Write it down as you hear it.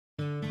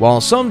While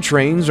some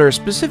trains are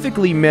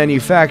specifically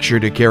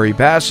manufactured to carry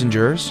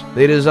passengers,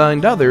 they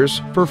designed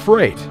others for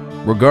freight.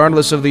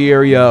 Regardless of the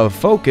area of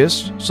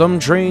focus, some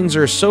trains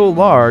are so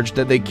large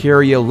that they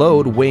carry a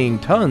load weighing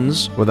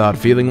tons without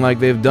feeling like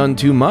they've done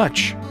too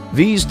much.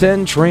 These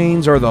 10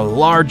 trains are the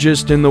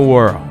largest in the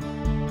world.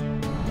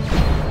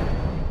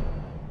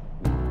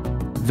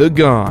 The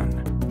Ghan.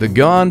 The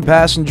Ghan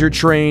passenger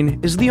train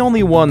is the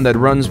only one that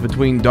runs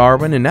between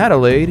Darwin and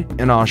Adelaide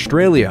in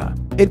Australia.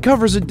 It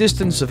covers a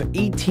distance of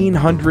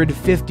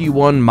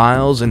 1,851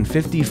 miles in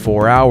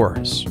 54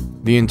 hours.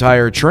 The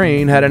entire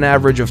train had an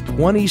average of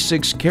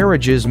 26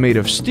 carriages made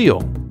of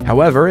steel.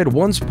 However, it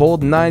once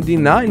pulled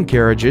 99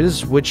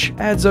 carriages, which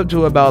adds up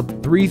to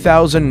about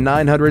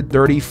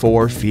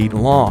 3,934 feet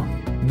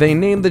long. They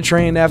named the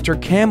train after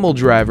camel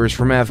drivers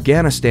from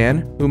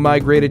Afghanistan who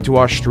migrated to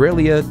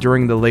Australia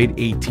during the late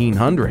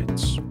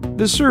 1800s.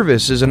 The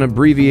service is an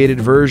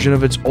abbreviated version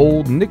of its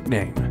old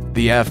nickname,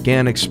 the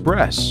Afghan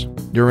Express.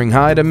 During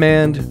high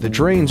demand, the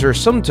trains are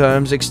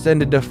sometimes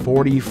extended to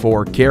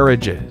 44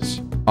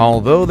 carriages.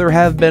 Although there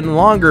have been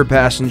longer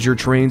passenger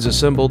trains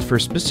assembled for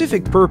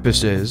specific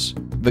purposes,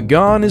 the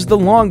Ghan is the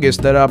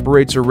longest that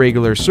operates a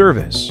regular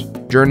service.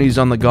 Journeys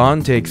on the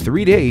Ghan take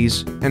 3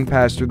 days and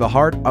pass through the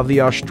heart of the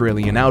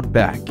Australian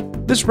outback.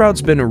 This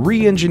route's been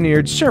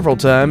re-engineered several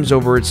times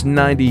over its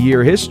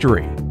 90-year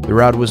history. The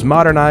route was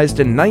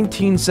modernized in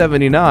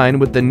 1979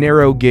 with the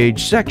narrow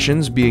gauge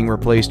sections being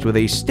replaced with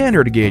a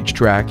standard gauge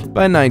track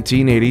by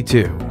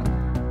 1982.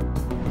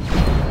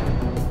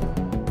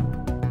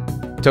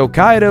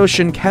 Tokaido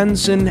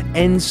Shinkansen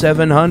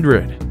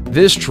N700.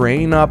 This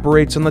train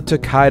operates on the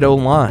Tokaido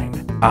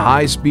Line, a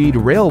high-speed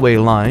railway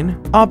line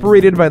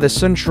operated by the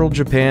Central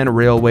Japan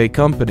Railway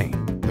Company.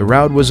 The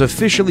route was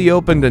officially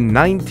opened in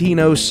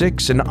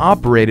 1906 and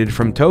operated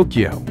from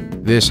Tokyo.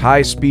 This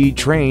high-speed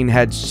train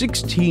had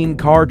 16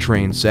 car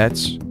train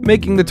sets,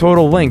 making the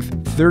total length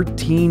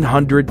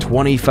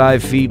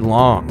 1,325 feet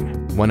long.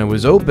 When it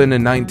was opened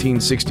in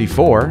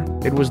 1964,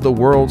 it was the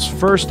world's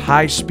first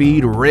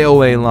high-speed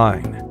railway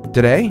line.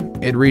 Today,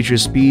 it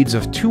reaches speeds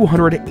of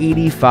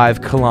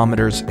 285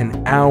 kilometers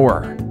an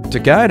hour.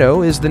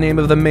 Tokaido is the name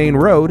of the main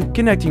road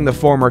connecting the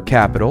former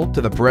capital to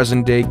the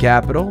present-day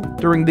capital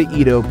during the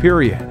Edo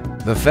period.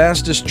 The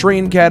fastest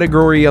train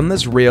category on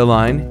this rail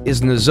line is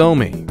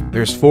Nozomi.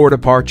 There's 4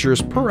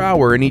 departures per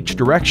hour in each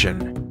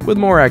direction, with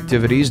more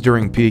activities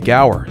during peak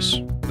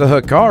hours. The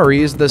Hikari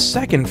is the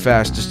second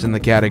fastest in the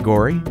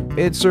category.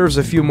 It serves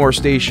a few more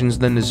stations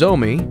than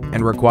Nozomi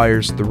and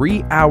requires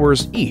 3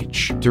 hours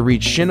each to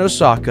reach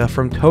Shinosaka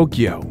from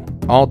Tokyo.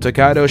 All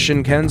Tokaido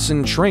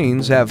Shinkansen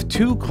trains have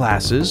 2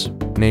 classes,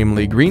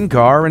 namely green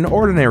car and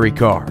ordinary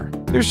car.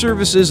 Their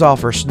services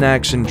offer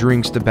snacks and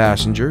drinks to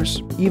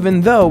passengers,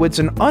 even though it's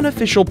an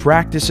unofficial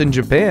practice in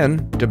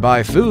Japan to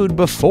buy food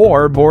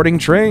before boarding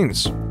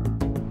trains.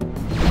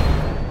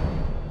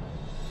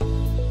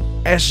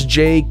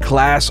 SJ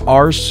Class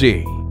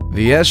RC.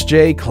 The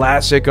SJ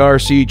Classic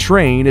RC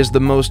train is the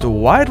most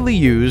widely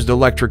used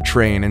electric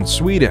train in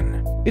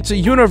Sweden. It's a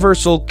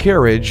universal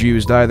carriage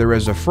used either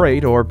as a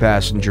freight or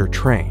passenger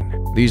train.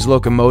 These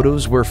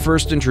locomotives were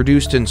first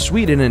introduced in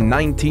Sweden in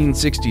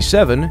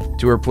 1967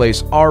 to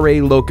replace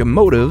RA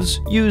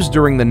locomotives used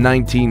during the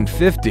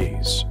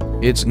 1950s.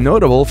 It's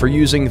notable for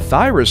using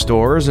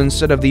thyristors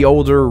instead of the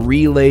older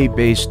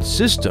relay-based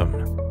system.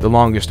 The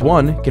longest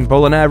one can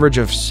pull an average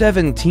of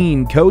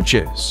 17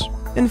 coaches.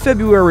 In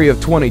February of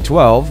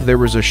 2012, there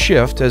was a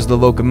shift as the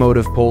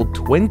locomotive pulled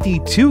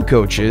 22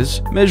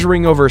 coaches,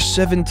 measuring over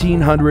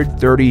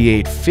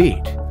 1,738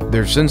 feet.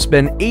 There have since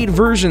been 8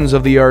 versions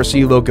of the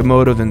RC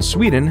locomotive in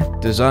Sweden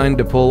designed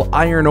to pull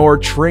iron ore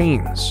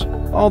trains.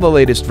 All the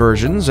latest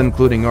versions,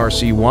 including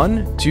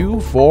RC1,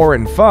 2, 4,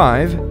 and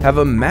 5, have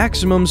a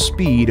maximum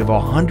speed of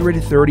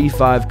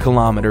 135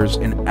 kilometers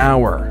an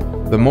hour.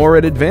 The more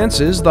it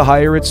advances, the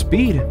higher its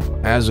speed.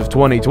 As of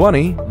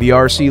 2020, the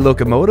RC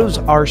locomotives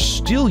are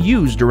still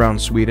used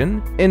around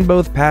Sweden in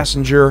both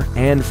passenger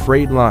and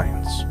freight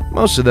lines.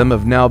 Most of them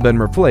have now been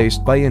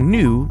replaced by a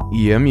new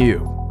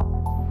EMU.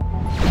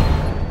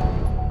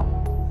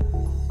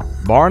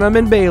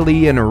 Barnum &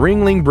 Bailey and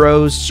Ringling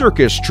Bros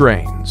circus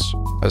trains.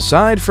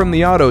 Aside from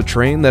the auto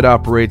train that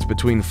operates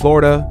between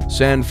Florida,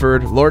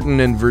 Sanford, Lorton,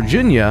 and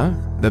Virginia,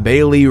 the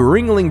Bailey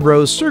Ringling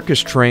Bros circus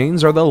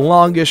trains are the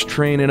longest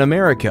train in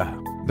America.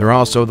 They're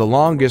also the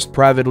longest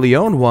privately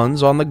owned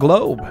ones on the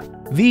globe.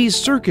 These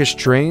circus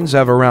trains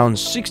have around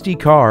 60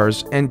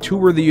 cars and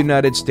tour the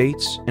United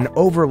States in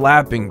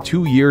overlapping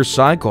 2-year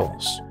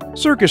cycles.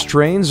 Circus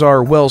trains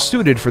are well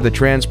suited for the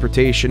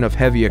transportation of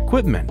heavy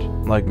equipment,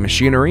 like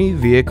machinery,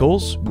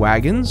 vehicles,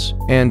 wagons,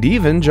 and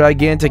even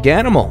gigantic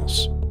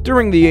animals.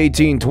 During the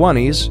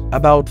 1820s,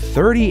 about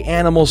 30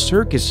 animal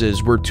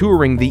circuses were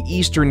touring the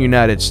eastern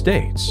United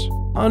States.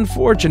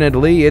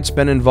 Unfortunately, it's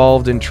been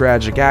involved in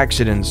tragic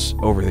accidents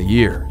over the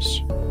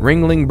years.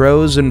 Ringling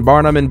Bros and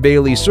Barnum &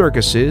 Bailey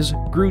circuses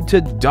grew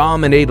to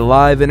dominate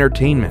live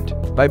entertainment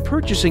by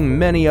purchasing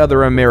many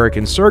other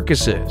American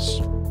circuses.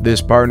 This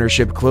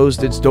partnership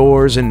closed its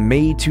doors in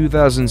May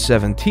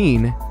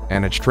 2017,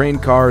 and its train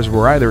cars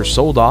were either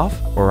sold off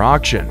or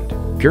auctioned.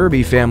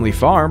 Kirby Family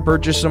Farm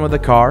purchased some of the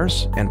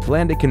cars and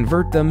planned to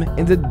convert them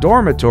into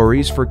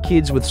dormitories for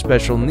kids with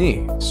special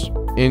needs.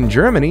 In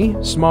Germany,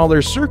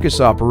 smaller circus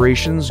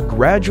operations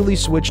gradually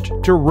switched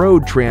to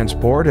road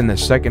transport in the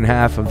second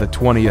half of the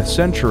 20th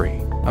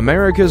century.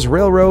 America's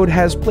railroad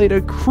has played a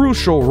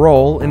crucial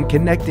role in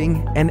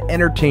connecting and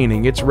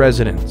entertaining its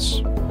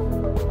residents.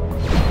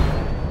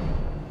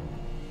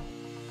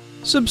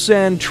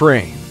 Subsan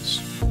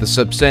Trains. The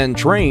Subsan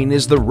train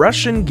is the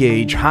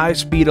Russian-gauge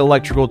high-speed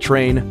electrical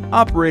train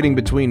operating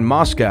between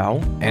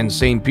Moscow and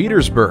St.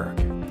 Petersburg.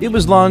 It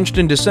was launched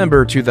in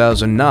December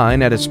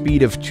 2009 at a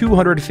speed of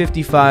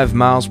 255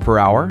 miles per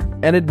hour,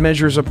 and it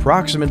measures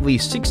approximately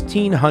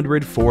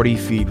 1,640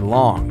 feet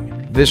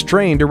long. This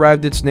train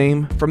derived its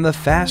name from the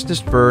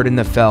fastest bird in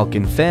the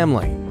falcon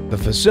family. The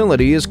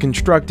facility is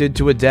constructed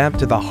to adapt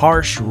to the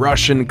harsh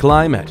Russian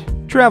climate.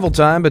 Travel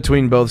time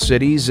between both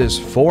cities is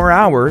 4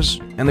 hours,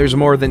 and there's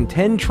more than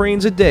 10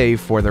 trains a day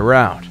for the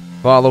route.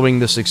 Following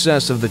the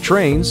success of the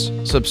trains,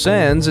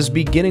 Subsans is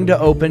beginning to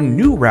open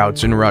new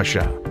routes in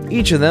Russia.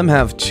 Each of them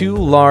have 2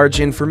 large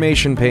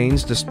information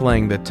panes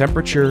displaying the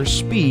temperature,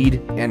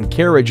 speed, and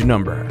carriage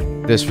number.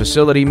 This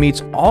facility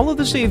meets all of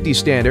the safety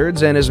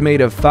standards and is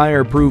made of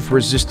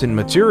fireproof-resistant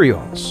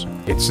materials.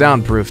 It's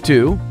soundproof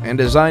too, and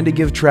designed to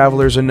give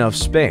travelers enough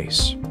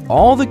space.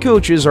 All the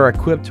coaches are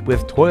equipped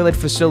with toilet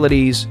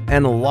facilities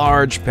and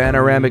large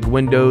panoramic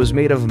windows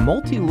made of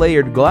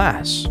multi-layered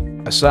glass.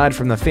 Aside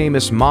from the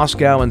famous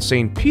Moscow and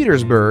St.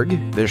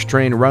 Petersburg, this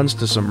train runs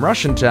to some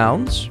Russian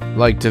towns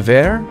like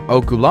Tver,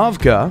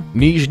 Okulovka,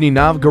 Nizhny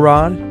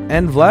Novgorod,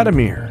 and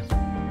Vladimir.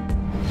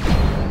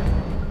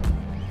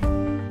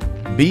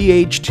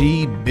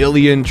 BHT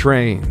Billion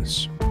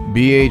Trains.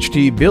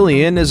 BHT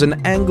Billion is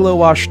an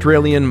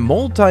Anglo-Australian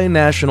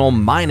multinational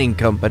mining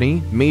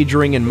company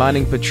majoring in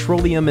mining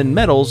petroleum and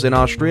metals in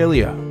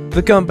Australia.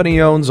 The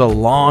company owns a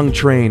long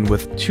train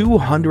with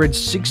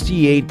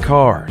 268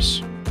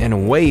 cars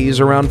and weighs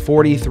around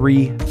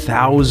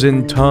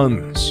 43,000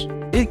 tons.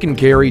 It can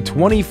carry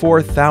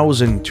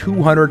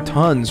 24,200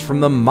 tons from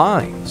the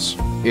mines.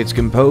 It's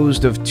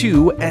composed of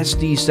 2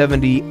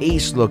 SD70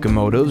 Ace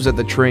locomotives at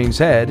the train's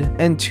head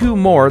and 2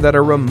 more that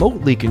are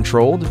remotely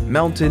controlled,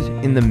 mounted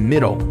in the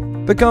middle.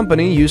 The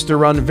company used to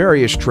run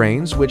various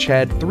trains which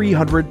had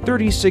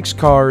 336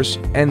 cars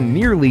and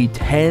nearly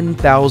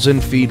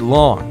 10,000 feet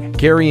long,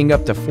 carrying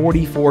up to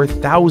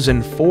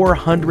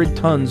 44,400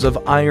 tons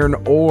of iron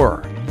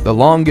ore. The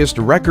longest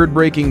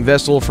record-breaking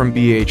vessel from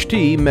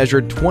BHT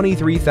measured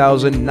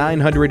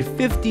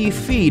 23,950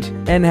 feet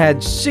and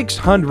had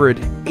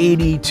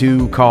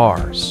 682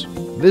 cars.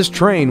 This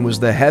train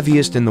was the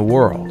heaviest in the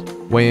world,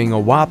 weighing a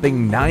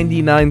whopping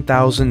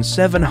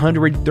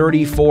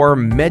 99,734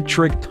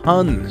 metric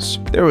tons.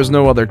 There was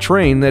no other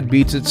train that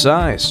beats its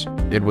size.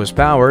 It was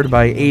powered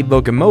by 8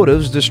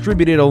 locomotives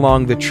distributed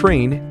along the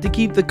train to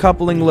keep the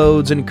coupling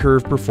loads and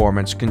curve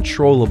performance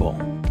controllable.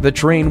 The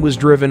train was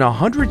driven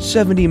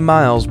 170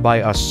 miles by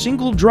a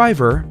single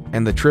driver,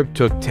 and the trip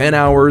took 10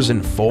 hours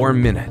and 4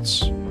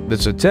 minutes.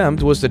 This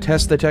attempt was to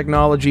test the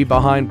technology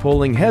behind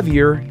pulling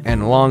heavier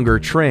and longer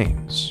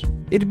trains.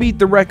 It beat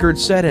the record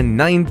set in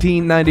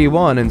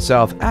 1991 in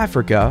South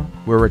Africa,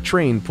 where a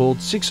train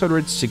pulled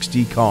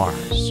 660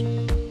 cars.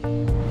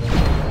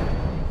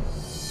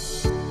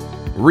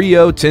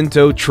 Rio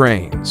Tinto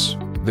Trains.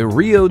 The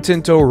Rio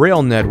Tinto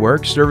rail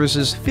network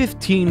services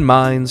 15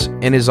 mines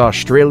and is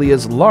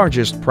Australia's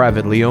largest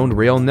privately owned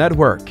rail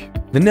network.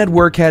 The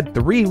network had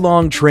 3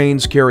 long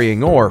trains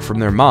carrying ore from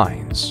their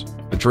mines.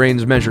 The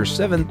trains measure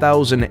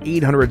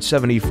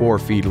 7,874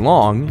 feet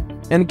long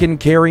and can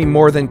carry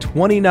more than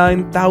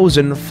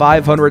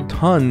 29,500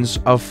 tons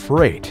of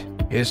freight.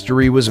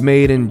 History was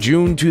made in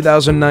June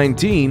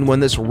 2019 when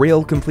this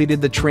rail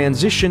completed the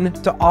transition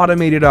to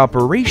automated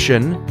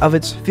operation of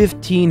its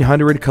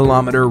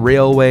 1,500-kilometer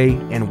railway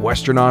in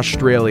Western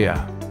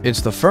Australia.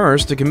 It's the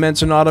first to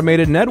commence an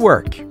automated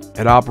network.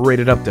 It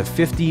operated up to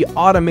 50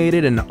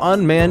 automated and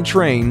unmanned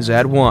trains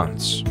at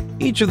once.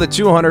 Each of the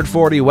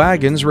 240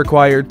 wagons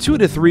required 2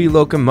 to 3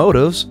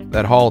 locomotives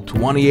that haul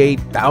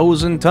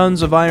 28,000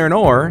 tons of iron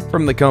ore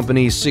from the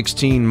company's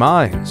 16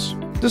 mines.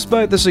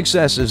 Despite the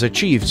successes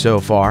achieved so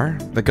far,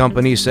 the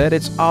company said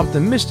it's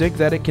optimistic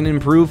that it can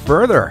improve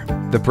further.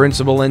 The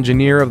principal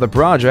engineer of the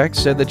project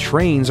said the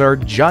trains are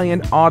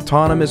giant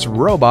autonomous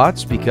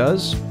robots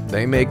because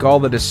they make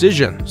all the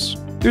decisions.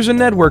 There's a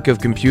network of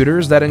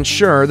computers that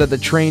ensure that the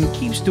train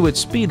keeps to its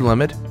speed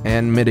limit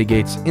and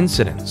mitigates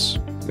incidents.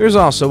 There's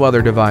also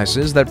other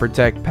devices that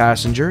protect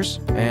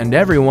passengers and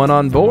everyone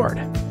on board.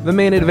 The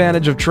main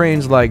advantage of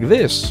trains like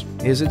this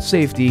is its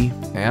safety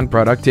and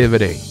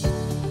productivity.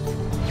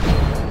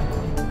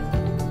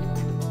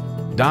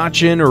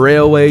 Dachin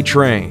Railway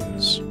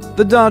Trains.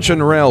 The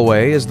Dachin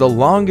Railway is the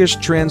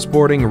longest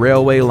transporting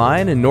railway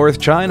line in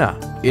North China.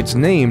 It's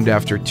named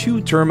after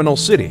 2 terminal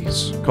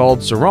cities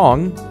called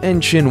Sarong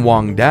and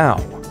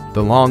Qinhuangdao.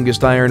 The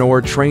longest iron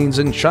ore trains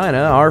in China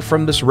are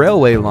from this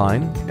railway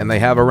line, and they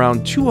have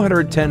around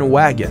 210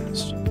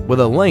 wagons, with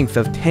a length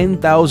of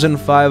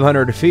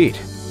 10,500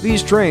 feet.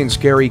 These trains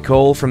carry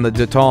coal from the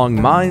Datong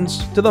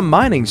mines to the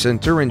mining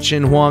center in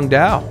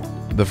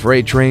Qinhuangdao. The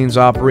freight trains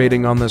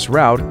operating on this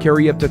route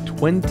carry up to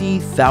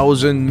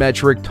 20,000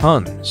 metric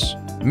tons,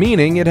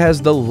 meaning it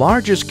has the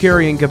largest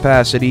carrying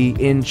capacity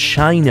in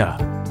China.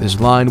 This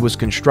line was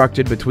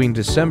constructed between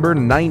December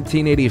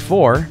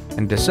 1984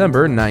 and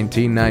December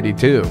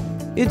 1992.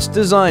 Its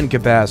design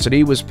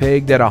capacity was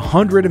pegged at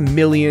 100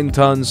 million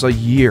tons a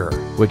year,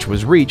 which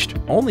was reached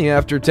only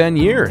after 10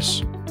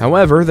 years.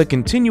 However, the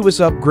continuous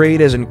upgrade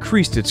has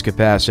increased its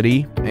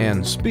capacity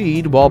and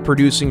speed while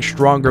producing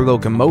stronger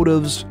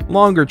locomotives,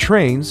 longer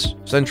trains,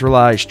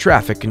 centralized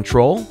traffic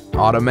control,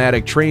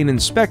 automatic train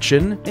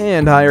inspection,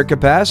 and higher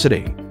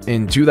capacity.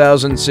 In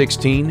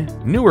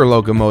 2016, newer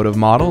locomotive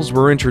models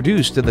were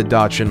introduced to the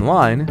Daqin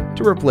line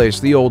to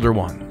replace the older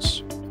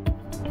ones.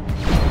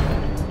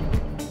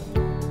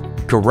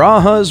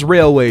 Carajas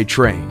Railway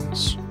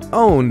Trains.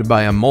 Owned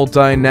by a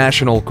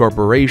multinational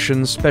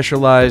corporation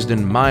specialized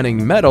in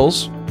mining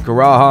metals,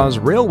 Carajas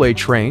Railway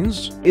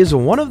Trains is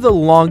one of the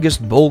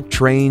longest bulk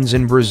trains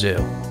in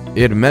Brazil.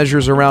 It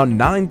measures around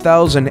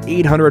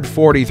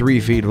 9,843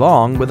 feet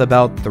long with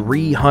about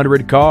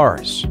 300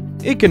 cars.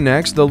 It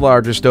connects the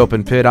largest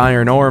open-pit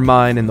iron ore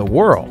mine in the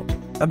world.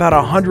 About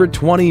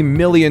 120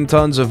 million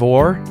tons of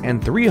ore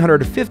and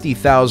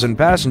 350,000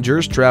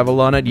 passengers travel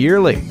on it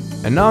yearly.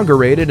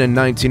 Inaugurated in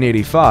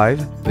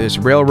 1985, this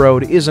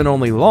railroad isn't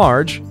only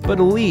large, but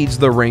leads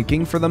the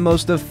ranking for the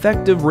most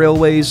effective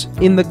railways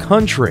in the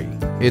country.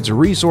 Its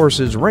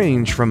resources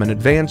range from an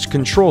advanced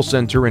control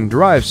center and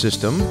drive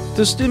system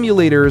to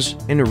stimulators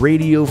and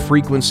radio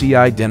frequency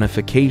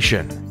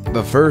identification.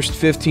 The first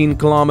 15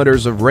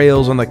 kilometers of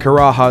rails on the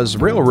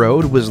Carajas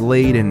Railroad was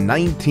laid in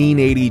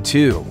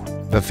 1982.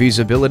 The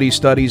feasibility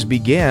studies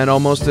began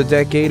almost a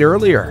decade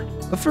earlier.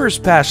 The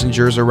first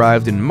passengers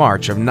arrived in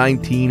March of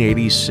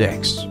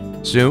 1986.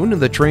 Soon,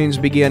 the trains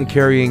began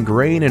carrying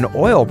grain and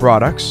oil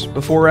products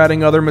before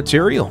adding other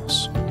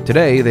materials.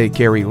 Today, they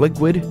carry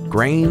liquid,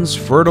 grains,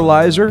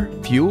 fertilizer,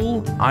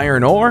 fuel,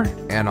 iron ore,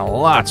 and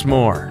lots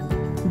more.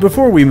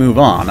 Before we move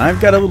on, I've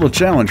got a little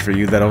challenge for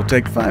you that'll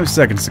take 5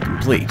 seconds to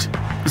complete.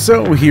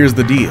 So here's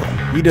the deal.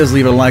 You just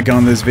leave a like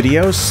on this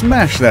video,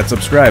 smash that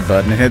subscribe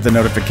button and hit the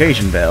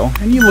notification bell,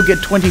 and you will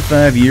get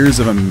 25 years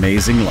of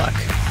amazing luck.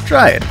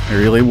 Try it, it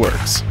really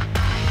works.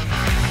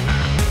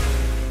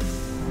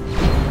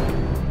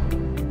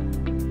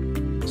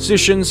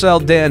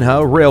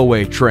 Sishen-Saldanha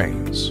Railway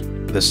Trains.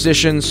 The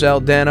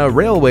Sishen-Saldanha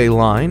Railway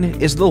Line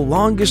is the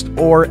longest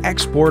ore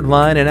export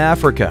line in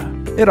Africa.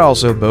 It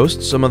also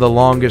boasts some of the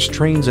longest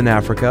trains in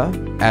Africa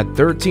at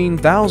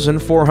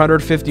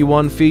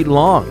 13,451 feet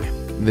long.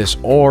 This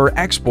ore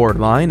export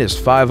line is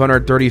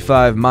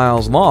 535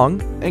 miles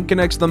long and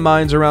connects the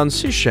mines around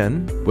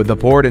Sishen with the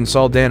port in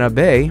Saldanha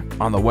Bay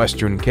on the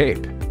Western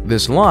Cape.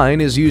 This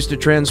line is used to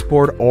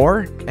transport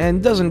ore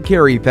and doesn't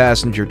carry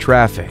passenger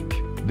traffic.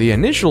 The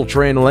initial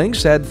train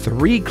lengths had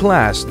 3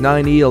 Class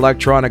 9E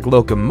electronic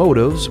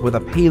locomotives with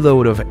a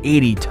payload of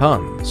 80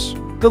 tons.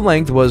 The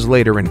length was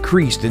later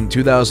increased in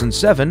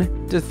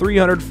 2007 to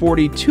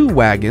 342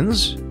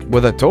 wagons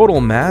with a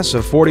total mass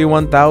of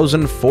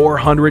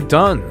 41,400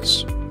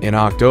 tons. In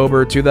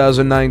October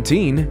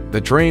 2019, the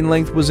train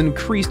length was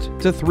increased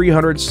to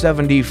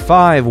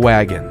 375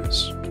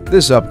 wagons.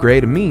 This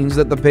upgrade means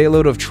that the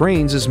payload of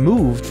trains is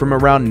moved from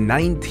around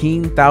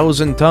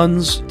 19,000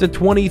 tons to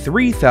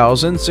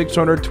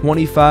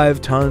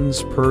 23,625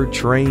 tons per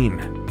train.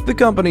 The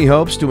company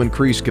hopes to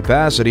increase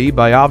capacity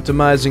by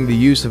optimizing the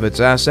use of its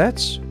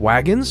assets,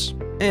 wagons,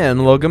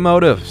 and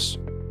locomotives.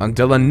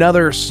 Until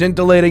another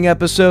scintillating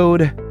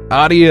episode,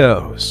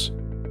 adios.